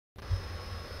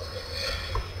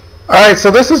Alright,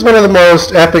 so this is one of the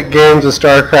most epic games of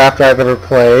StarCraft I've ever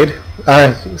played.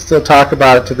 I still talk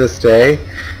about it to this day.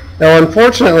 Now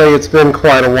unfortunately it's been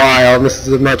quite a while, and this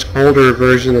is a much older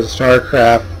version of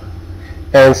StarCraft.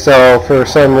 And so for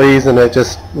some reason it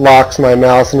just locks my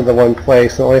mouse into the one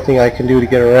place. The only thing I can do to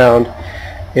get around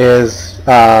is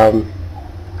go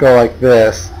like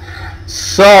this.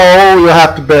 So you'll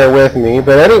have to bear with me.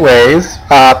 But anyways,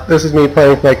 this is me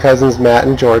playing with my cousins Matt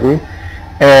and Jordan.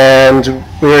 And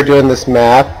we were doing this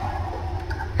map,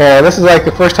 and this is like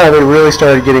the first time we really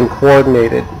started getting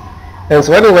coordinated. And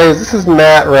so anyways, this is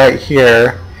Matt right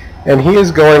here, and he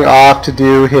is going off to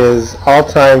do his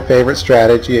all-time favorite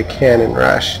strategy, a cannon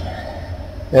rush.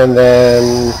 And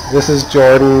then this is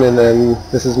Jordan, and then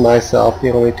this is myself,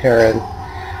 the only Terran.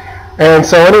 And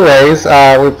so anyways,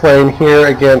 we're playing here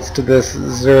against this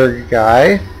Zerg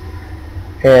guy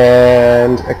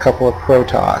and a couple of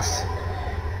Protoss.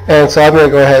 And so I'm going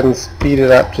to go ahead and speed it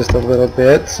up just a little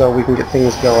bit so we can get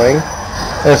things going.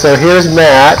 And so here's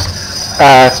Matt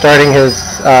starting his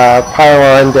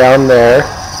pylon down there,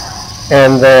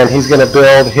 and then he's going to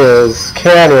build his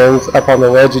cannons up on the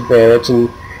ledge advantage. And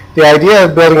the idea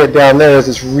of building it down there is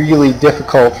it's really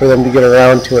difficult for them to get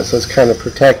around to it, so it's kind of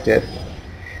protected.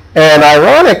 And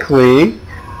ironically,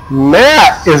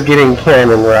 Matt is getting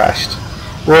cannon rushed,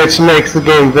 which makes the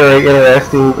game very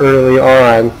interesting early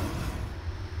on.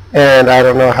 And I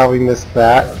don't know how we missed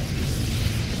that.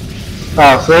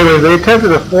 So anyways, they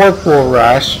attempted a 4-pool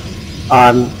rush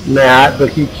on Matt, but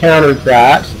he countered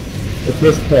that with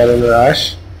his cannon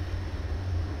rush.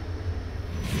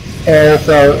 And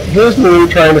so here's me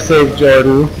trying to save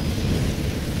Jordan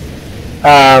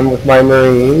with my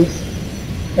Marines.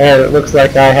 And it looks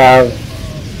like I have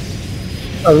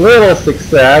a little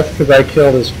success because I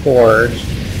killed his forge.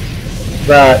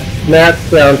 But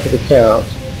Matt's down for the count.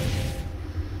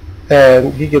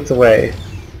 And he gets away.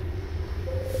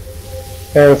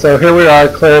 And so here we are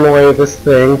clearing away this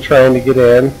thing, trying to get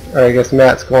in. Or I guess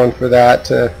Matt's going for that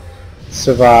to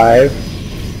survive.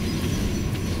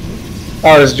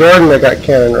 Oh, it's Jordan that got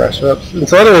cannon rush. Oops. And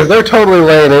so anyways, they're totally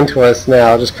laying into us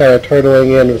now, just kind of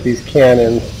turtling in with these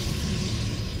cannons.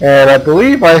 And I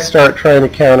believe I start trying to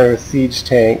counter with siege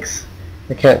tanks.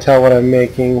 I can't tell what I'm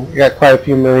making. I got quite a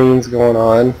few Marines going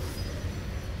on.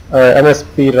 Alright, I'm going to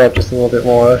speed it up just a little bit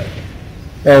more.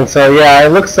 And so yeah, it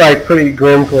looks like pretty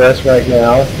grim for us right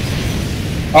now.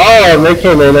 Oh, and they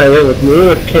came in here with me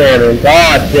with cannon.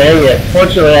 God dang it.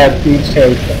 Fortunately I had siege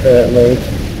tanks apparently,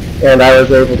 and I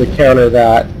was able to counter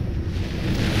that.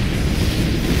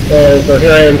 And so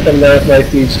here I am coming down with my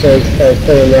siege tanks, kind of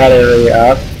clearing that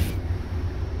area up.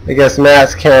 I guess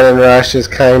Matt's cannon rush is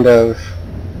kind of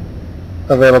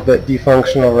a little bit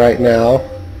defunctional right now.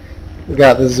 We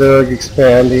got the Zerg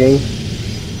expanding,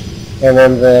 and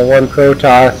then the one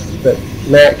Protoss that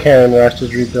Matt cannon rushed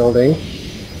is rebuilding.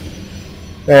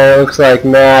 And it looks like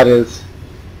Matt is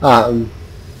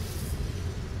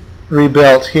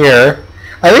rebuilt here.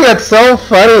 I think that's so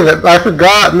funny that I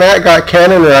forgot Matt got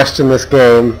cannon rushed in this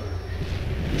game.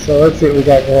 So let's see what we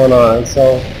got going on.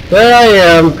 So there I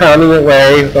am pounding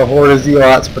away with a horde of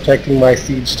zealots protecting my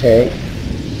siege tank.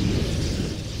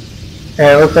 And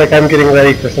it looks like I'm getting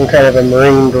ready for some kind of a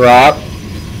marine drop.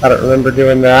 I don't remember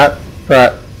doing that,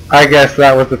 but I guess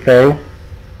that was the thing.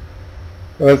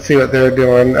 Let's see what they're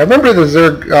doing. I remember the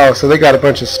Zerg, oh, so they got a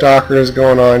bunch of stalkers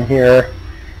going on here.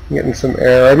 I'm getting some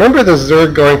air. I remember the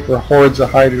Zerg going for hordes of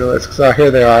hydralisks. Oh,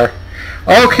 here they are.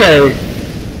 Okay.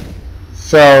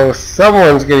 So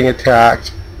someone's getting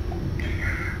attacked.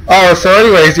 Oh, so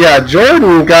anyways, yeah,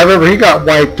 Jordan, I remember he got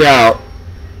wiped out.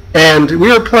 And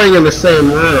we were playing in the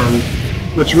same room,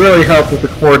 which really helped with the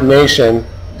coordination.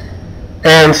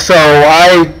 And so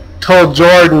I told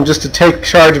Jordan just to take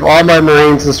charge of all my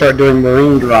Marines and start doing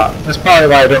Marine drops. That's probably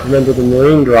why I don't remember the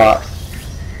Marine drops,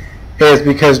 is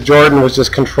because Jordan was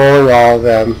just controlling all of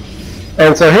them.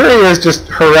 And so here he is just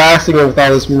harassing him with all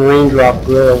this Marine drop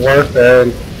guerrilla warfare,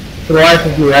 and for the life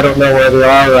of me I don't know where they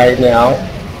are right now.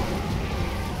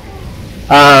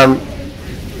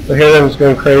 So here I'm just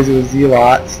going crazy with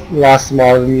zealots. Lost them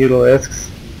all to the mutalisks.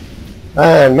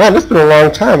 Man, it's been a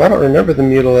long time. I don't remember the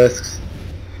mutalisks.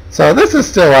 So this is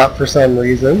still up for some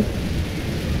reason.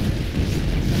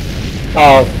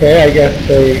 Okay, I guess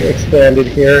they expanded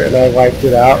here and I wiped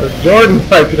it out. Or Jordan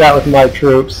wiped it out with my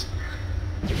troops.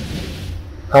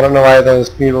 I don't know why those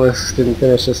mutalisks didn't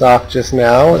finish us off just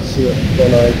now. Let's see what's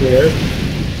going on here.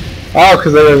 Oh,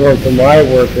 because they were going for my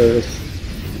workers.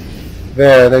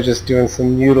 There, they're just doing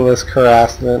some mutalisk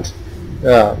harassment.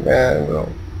 Oh man, little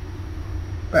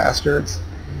bastards.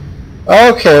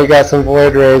 Okay, we got some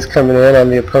void rays coming in on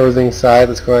the opposing side.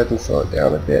 Let's go ahead and slow it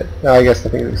down a bit. Now I guess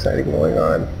nothing exciting going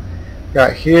on.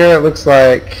 Got here, it looks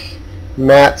like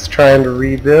Matt's trying to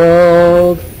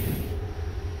rebuild.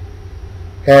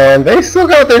 And they still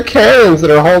got their cannons that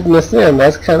are holding us in.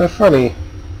 That's kind of funny.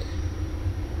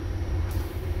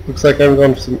 Looks like I'm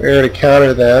going for some air to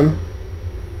counter them.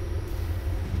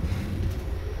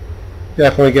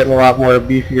 Definitely getting a lot more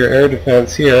beefier air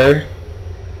defense here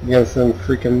against some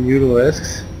freaking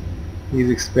mutalisks. He's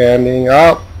expanding.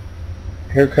 Oh,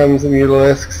 here comes the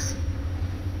mutalisks.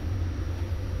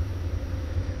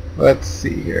 Let's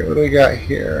see here. What do we got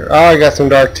here? Oh, I got some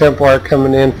Dark Templar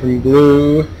coming in from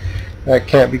blue. That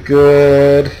can't be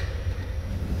good.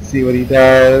 Let's see what he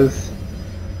does.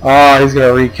 Oh, he's going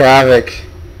to wreak havoc.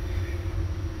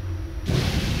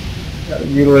 Got the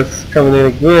mutalisks coming in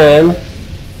again.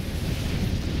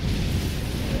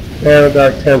 And a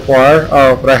Dark Templar.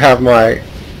 Oh, but I have my...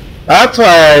 That's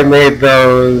why I made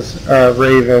those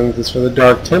ravens, is for the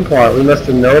Dark Templar. We must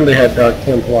have known they had Dark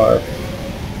Templar.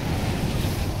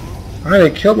 Alright,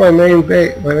 they killed my main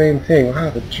thing.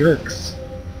 Wow, the jerks.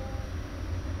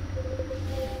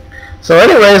 So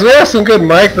anyways, we have some good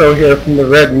micro here from the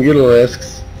red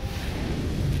mutalisks.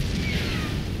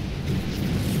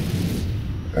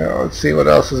 Let's see what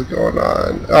else is going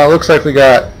on. Oh, looks like we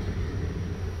got...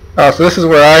 Oh, so this is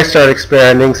where I start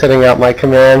expanding, setting out my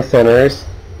command centers.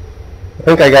 I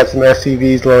think I got some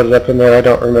SCVs loaded up in there, I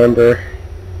don't remember.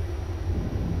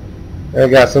 I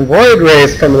got some Void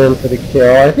Rays coming in for the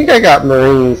kill. I think I got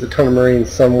Marines, a ton of Marines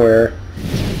somewhere.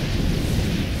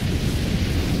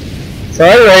 So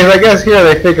anyways, I guess here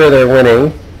they figure they're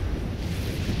winning.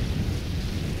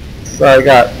 So I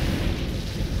got...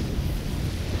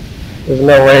 There's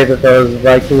no way that those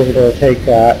Vikings are going to take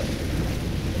that.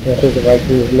 I think the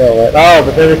Vikings know it. Oh,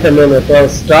 but then they come in with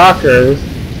those Stalkers.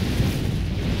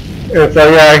 And so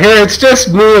yeah, here it's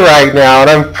just me right now, and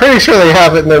I'm pretty sure they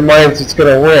have it in their minds it's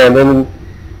going to win, and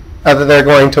that they're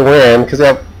going to win, because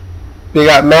they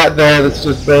got Matt there that's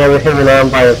just barely hanging on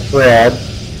by a thread.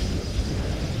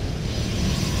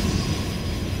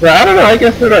 But I don't know, I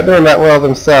guess they're not doing that well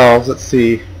themselves. Let's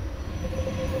see.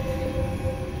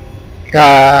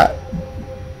 Got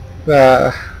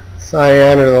the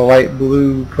cyan or the light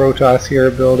blue Protoss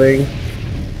here building.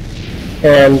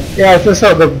 And yeah, it's just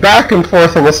the back and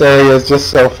forth in this area is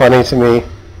just so funny to me.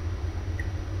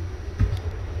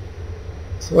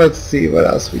 So let's see what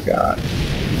else we got.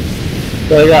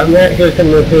 So I got Matt here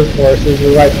coming with his forces.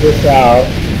 We wipe this out.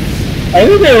 I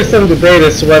think there was some debate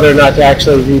as to whether or not to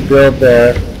actually rebuild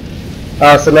there.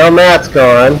 So now Matt's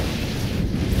gone.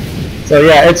 So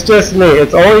yeah, it's just me.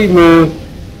 It's only me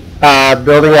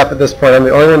building up at this point. I'm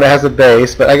the only one that has a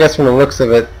base, but I guess from the looks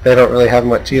of it, they don't really have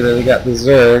much either. They got the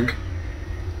Zerg.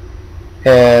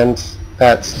 And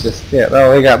that's just it.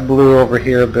 Oh, we got blue over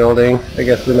here building. I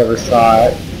guess we never saw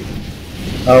it.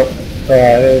 Oh,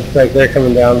 yeah, it's like they're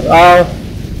coming down. Oh,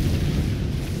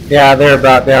 yeah, they're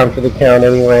about down for the count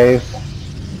anyways.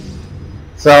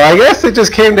 So I guess it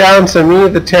just came down to me,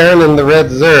 the Terran, and the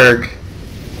red Zerg.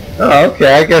 Oh,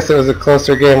 okay, I guess it was a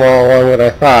closer game all along than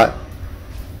I thought.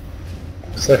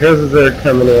 So here's the Zerg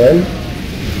coming in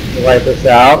to wipe us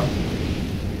out.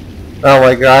 Oh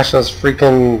my gosh, those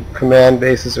freaking command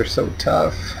bases are so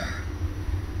tough.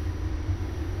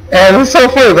 And it's so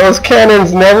funny, those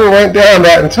cannons never went down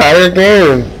that entire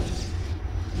game.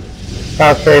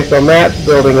 Okay, so Matt's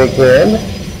building again.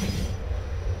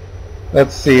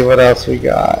 Let's see what else we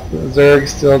got. The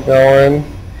Zerg's still going.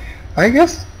 I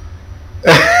guess...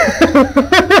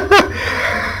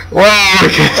 Wow, I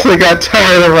guess they got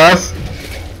tired of us.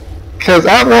 Because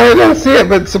I didn't see it,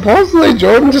 but supposedly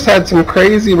Jordan just had some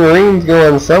crazy Marines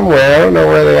going somewhere. I don't know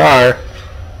where they are.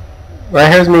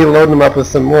 Well, here's me loading them up with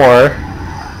some more.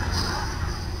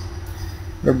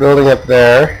 We're building up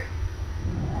there.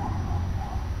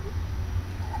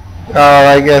 Oh,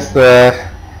 I guess the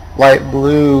light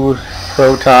blue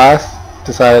Protoss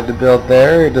decided to build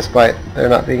there, despite there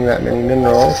not being that many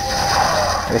minerals.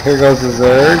 And here goes the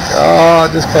Zerg. Oh,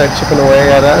 just kind of chipping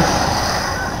away at us.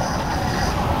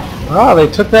 Oh,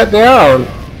 they took that down.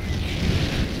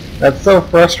 That's so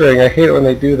frustrating. I hate it when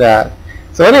they do that.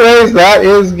 So anyways, that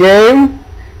is game.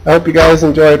 I hope you guys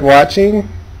enjoyed watching.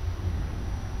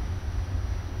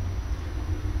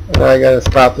 And I gotta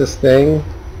stop this thing.